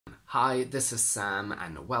Hi, this is Sam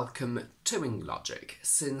and welcome to Logic.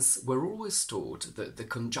 Since we're always taught that the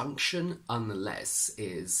conjunction unless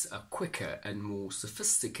is a quicker and more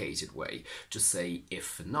sophisticated way to say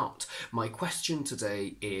if not, my question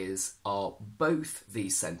today is, are both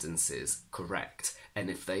these sentences correct? And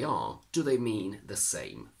if they are, do they mean the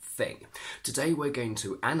same thing? Today we're going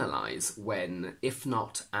to analyse when if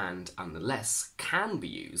not and unless can be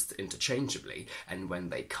used interchangeably and when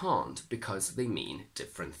they can't because they mean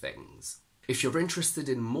different things. If you're interested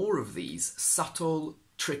in more of these subtle,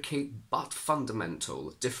 tricky but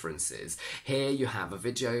fundamental differences, here you have a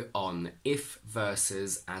video on if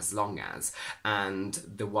versus as long as, and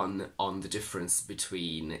the one on the difference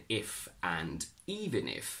between if and even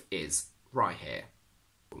if is right here.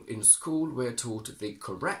 In school, we're taught the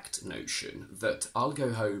correct notion that I'll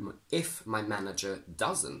go home if my manager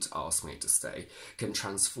doesn't ask me to stay can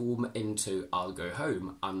transform into I'll go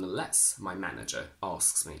home unless my manager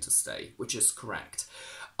asks me to stay, which is correct.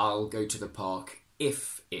 I'll go to the park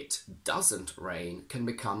if it doesn't rain can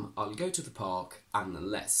become I'll go to the park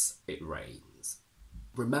unless it rains.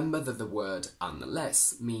 Remember that the word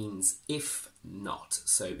unless means if not,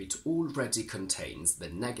 so it already contains the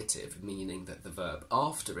negative, meaning that the verb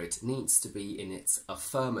after it needs to be in its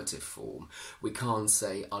affirmative form. We can't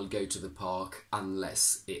say I'll go to the park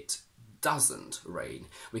unless it doesn't rain.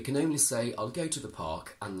 We can only say I'll go to the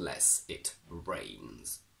park unless it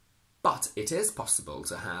rains. But it is possible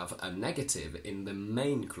to have a negative in the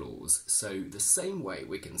main clause, so the same way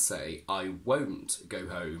we can say I won't go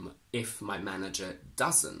home if my manager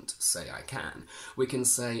doesn't say I can. We can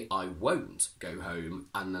say I won't go home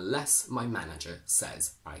unless my manager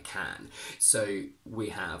says I can. So we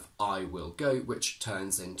have I will go, which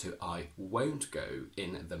turns into I won't go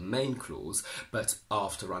in the main clause, but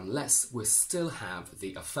after unless we still have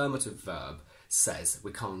the affirmative verb says.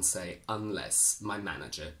 We can't say unless my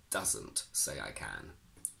manager doesn't say I can.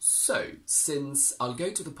 So, since I'll go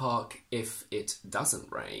to the park if it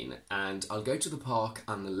doesn't rain and I'll go to the park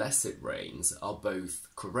unless it rains are both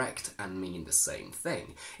correct and mean the same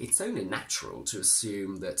thing, it's only natural to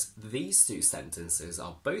assume that these two sentences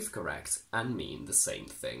are both correct and mean the same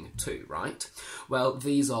thing too, right? Well,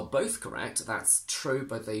 these are both correct, that's true,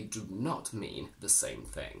 but they do not mean the same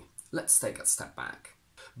thing. Let's take a step back.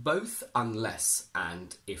 Both unless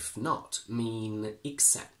and if not mean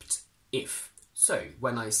except if. So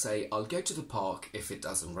when I say I'll go to the park if it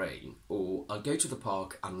doesn't rain, or I'll go to the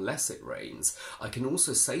park unless it rains, I can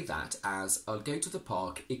also say that as I'll go to the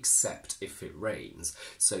park except if it rains.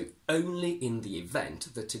 So only in the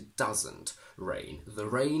event that it doesn't rain. The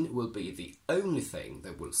rain will be the only thing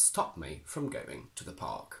that will stop me from going to the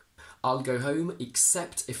park. I'll go home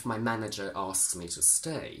except if my manager asks me to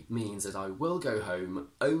stay means that I will go home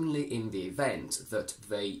only in the event that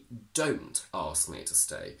they don't ask me to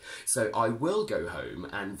stay. So I will go home,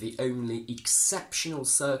 and the only exceptional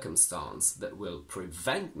circumstance that will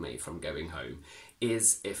prevent me from going home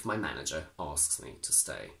is if my manager asks me to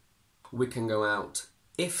stay. We can go out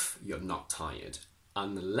if you're not tired,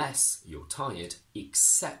 unless you're tired,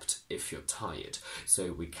 except if you're tired.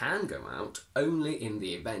 So we can go out only in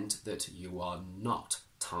the event that you are not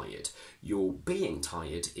tired. Your being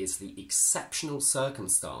tired is the exceptional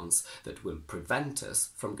circumstance that will prevent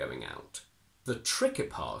us from going out. The tricky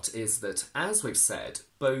part is that, as we've said,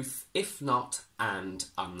 both if not and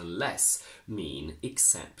unless mean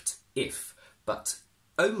except if, but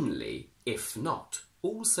only if not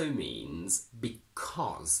also means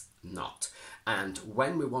because not. And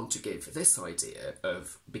when we want to give this idea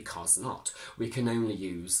of because not, we can only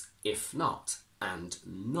use if not and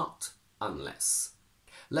not unless.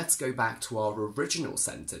 Let's go back to our original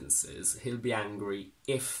sentences. He'll be angry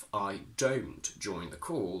if I don't join the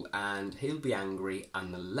call, and he'll be angry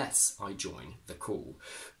unless I join the call,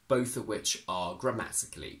 both of which are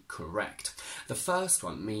grammatically correct. The first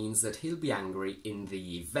one means that he'll be angry in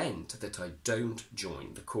the event that I don't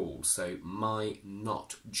join the call. So my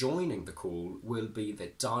not joining the call will be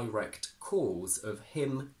the direct cause of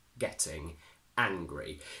him getting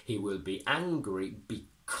angry. He will be angry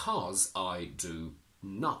because I do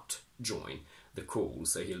not join the call.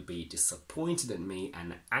 So he'll be disappointed in me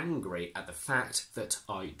and angry at the fact that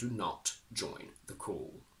I do not join the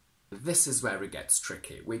call. This is where it gets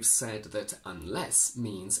tricky. We've said that unless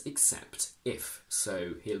means except if,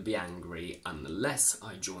 so he'll be angry unless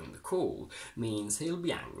I join the call means he'll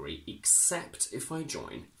be angry except if I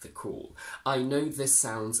join the call. I know this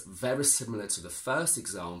sounds very similar to the first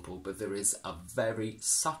example, but there is a very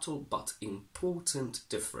subtle but important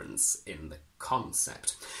difference in the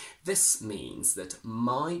concept. This means that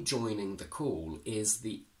my joining the call is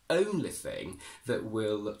the only thing that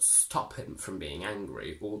will stop him from being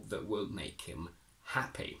angry or that will make him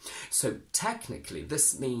happy. So technically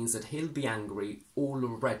this means that he'll be angry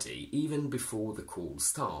already, even before the call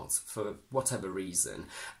starts, for whatever reason,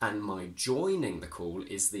 and my joining the call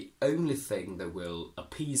is the only thing that will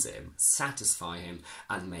appease him, satisfy him,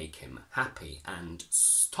 and make him happy and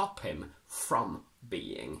stop him from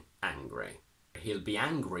being angry. He'll be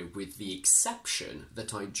angry with the exception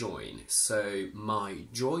that I join, so my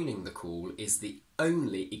joining the call is the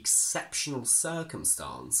only exceptional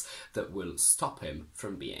circumstance that will stop him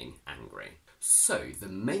from being angry. So the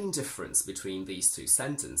main difference between these two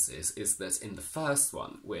sentences is that in the first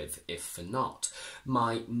one, with if for not,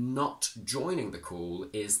 my not joining the call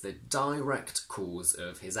is the direct cause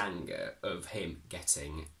of his anger, of him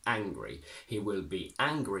getting angry. He will be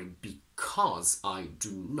angry because I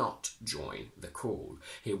do not join the call.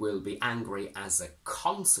 He will be angry as a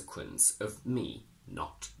consequence of me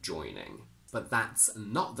not joining. But that's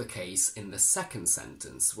not the case in the second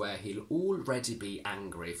sentence, where he'll already be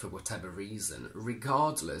angry for whatever reason,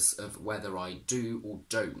 regardless of whether I do or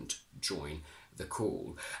don't join the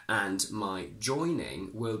call. And my joining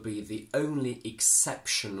will be the only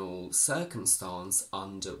exceptional circumstance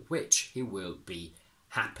under which he will be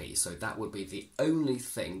happy. So that will be the only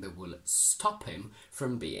thing that will stop him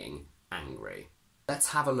from being angry. Let's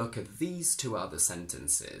have a look at these two other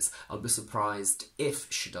sentences. I'll be surprised if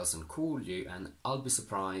she doesn't call you, and I'll be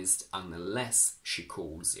surprised unless she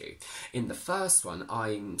calls you. In the first one,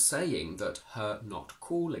 I'm saying that her not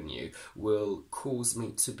calling you will cause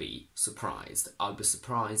me to be surprised. I'll be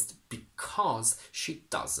surprised because she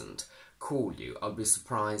doesn't call you. I'll be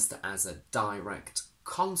surprised as a direct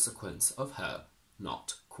consequence of her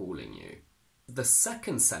not calling you. The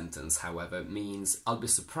second sentence, however, means I'll be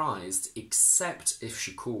surprised except if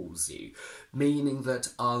she calls you, meaning that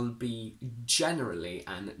I'll be generally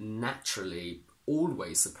and naturally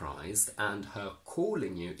always surprised, and her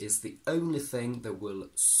calling you is the only thing that will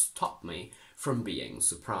stop me from being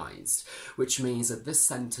surprised, which means that this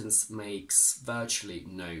sentence makes virtually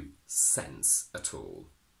no sense at all.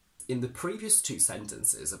 In the previous two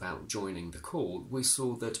sentences about joining the call, we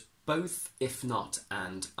saw that both if not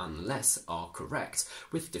and unless are correct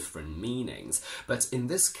with different meanings, but in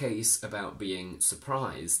this case about being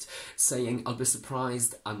surprised, saying I'll be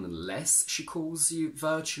surprised unless she calls you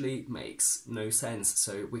virtually makes no sense,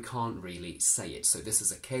 so we can't really say it. So this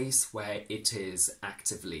is a case where it is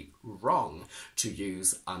actively wrong to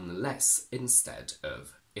use unless instead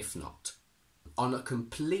of if not. On a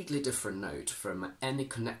completely different note from any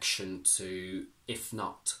connection to if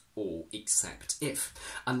not or except if,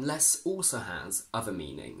 unless also has other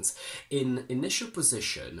meanings. In initial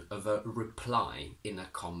position of a reply in a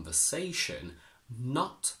conversation,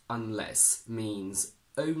 not unless means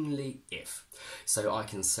only if. So I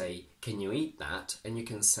can say, can you eat that? And you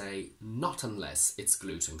can say, not unless it's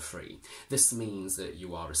gluten-free. This means that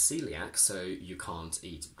you are a celiac, so you can't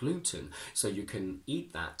eat gluten. So you can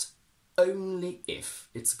eat that only if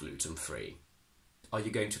it's gluten-free. Are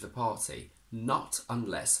you going to the party? Not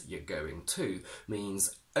unless you're going to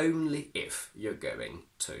means only if you're going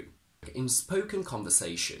to. In spoken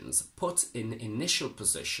conversations, put in initial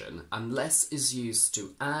position unless is used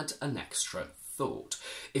to add an extra thought.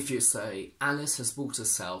 If you say, Alice has bought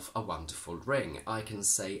herself a wonderful ring, I can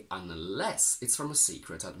say unless it's from a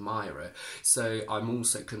secret admirer. So I'm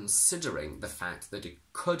also considering the fact that it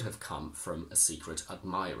could have come from a secret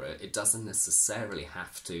admirer. It doesn't necessarily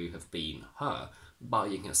have to have been her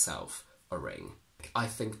buying herself a ring. I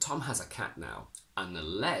think Tom has a cat now,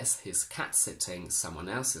 unless he's cat-sitting someone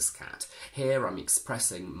else's cat. Here I'm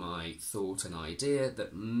expressing my thought and idea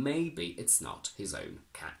that maybe it's not his own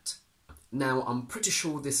cat. Now, I'm pretty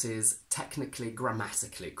sure this is technically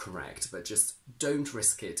grammatically correct, but just don't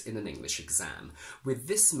risk it in an English exam. With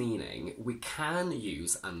this meaning, we can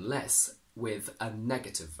use unless with a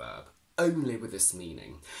negative verb. Only with this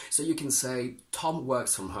meaning. So you can say, Tom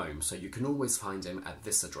works from home, so you can always find him at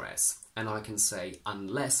this address. And I can say,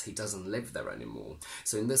 unless he doesn't live there anymore.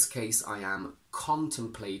 So in this case, I am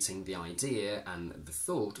contemplating the idea and the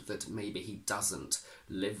thought that maybe he doesn't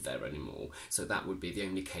live there anymore. So that would be the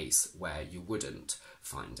only case where you wouldn't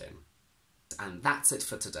find him. And that's it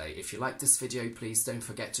for today. If you like this video, please don't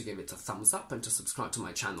forget to give it a thumbs up and to subscribe to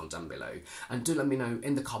my channel down below. And do let me know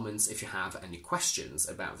in the comments if you have any questions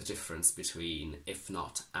about the difference between if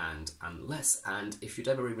not and unless, and if you'd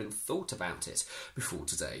ever even thought about it before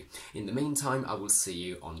today. In the meantime, I will see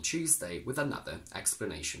you on Tuesday with another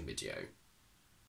explanation video.